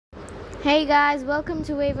Hey guys, welcome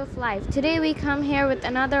to Wave of Life. Today we come here with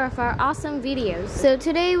another of our awesome videos. So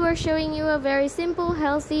today we're showing you a very simple,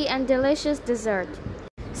 healthy and delicious dessert.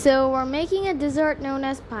 So we're making a dessert known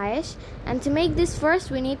as payesh, and to make this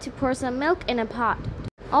first we need to pour some milk in a pot.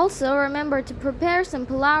 Also remember to prepare some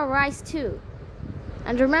pulao rice too.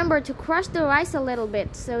 And remember to crush the rice a little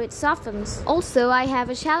bit so it softens. Also, I have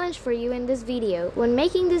a challenge for you in this video. When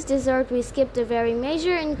making this dessert, we skipped a very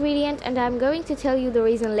major ingredient and I'm going to tell you the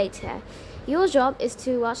reason later. Your job is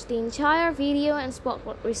to watch the entire video and spot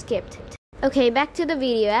what we skipped. Okay, back to the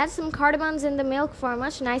video. Add some cardamoms in the milk for a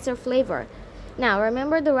much nicer flavor. Now,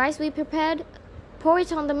 remember the rice we prepared? Pour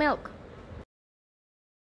it on the milk.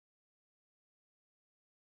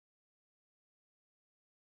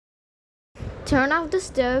 Turn off the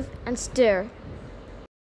stove and stir.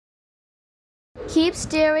 Keep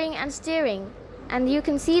stirring and stirring, and you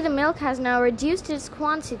can see the milk has now reduced its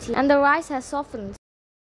quantity and the rice has softened.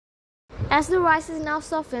 As the rice is now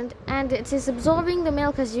softened and it is absorbing the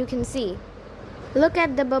milk, as you can see. Look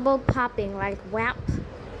at the bubble popping like whap.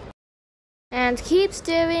 And keep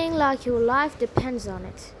stirring like your life depends on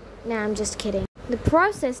it. Nah, I'm just kidding. The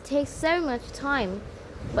process takes so much time.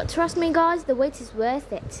 But trust me guys, the wait is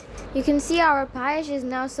worth it. You can see our payesh is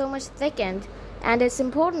now so much thickened, and it's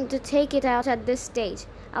important to take it out at this stage.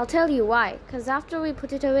 I'll tell you why, because after we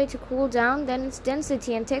put it away to cool down, then its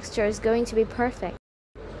density and texture is going to be perfect.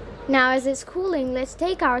 Now as it's cooling, let's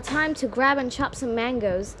take our time to grab and chop some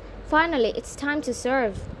mangoes. Finally, it's time to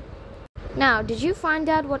serve. Now, did you find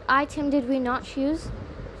out what item did we not use?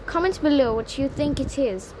 Comment below what you think it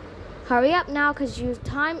is. Hurry up now because your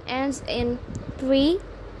time ends in 3,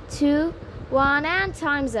 2, 1 and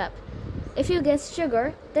time's up. If you guessed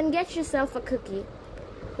sugar, then get yourself a cookie.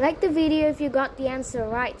 Like the video if you got the answer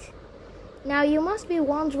right. Now you must be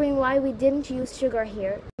wondering why we didn't use sugar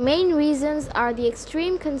here. Main reasons are the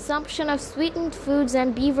extreme consumption of sweetened foods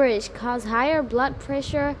and beverage cause higher blood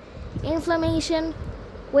pressure, inflammation,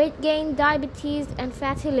 weight gain, diabetes and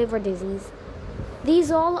fatty liver disease.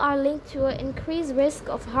 These all are linked to an increased risk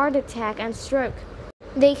of heart attack and stroke.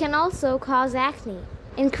 They can also cause acne,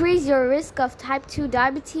 increase your risk of type 2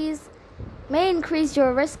 diabetes, may increase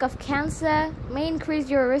your risk of cancer, may increase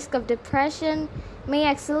your risk of depression, may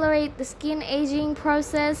accelerate the skin aging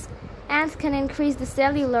process, and can increase the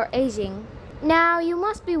cellular aging. Now, you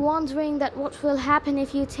must be wondering that what will happen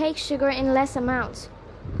if you take sugar in less amounts.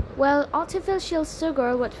 Well, artificial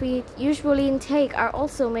sugar, what we usually intake, are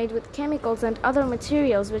also made with chemicals and other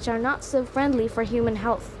materials which are not so friendly for human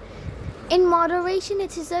health. In moderation,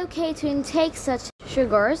 it is okay to intake such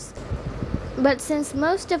sugars, but since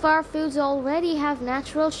most of our foods already have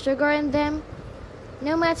natural sugar in them,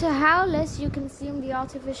 no matter how less you consume the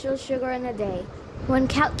artificial sugar in a day, when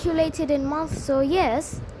calculated in months or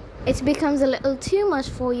years, it becomes a little too much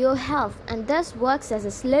for your health and thus works as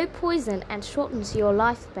a slow poison and shortens your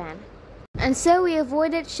lifespan. And so we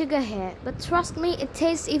avoided sugar here, but trust me, it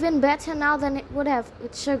tastes even better now than it would have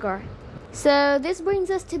with sugar. So this brings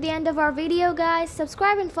us to the end of our video guys.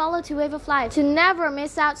 Subscribe and follow to Wave of Life to never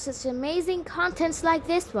miss out such amazing contents like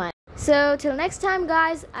this one. So till next time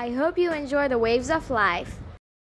guys, I hope you enjoy the waves of life.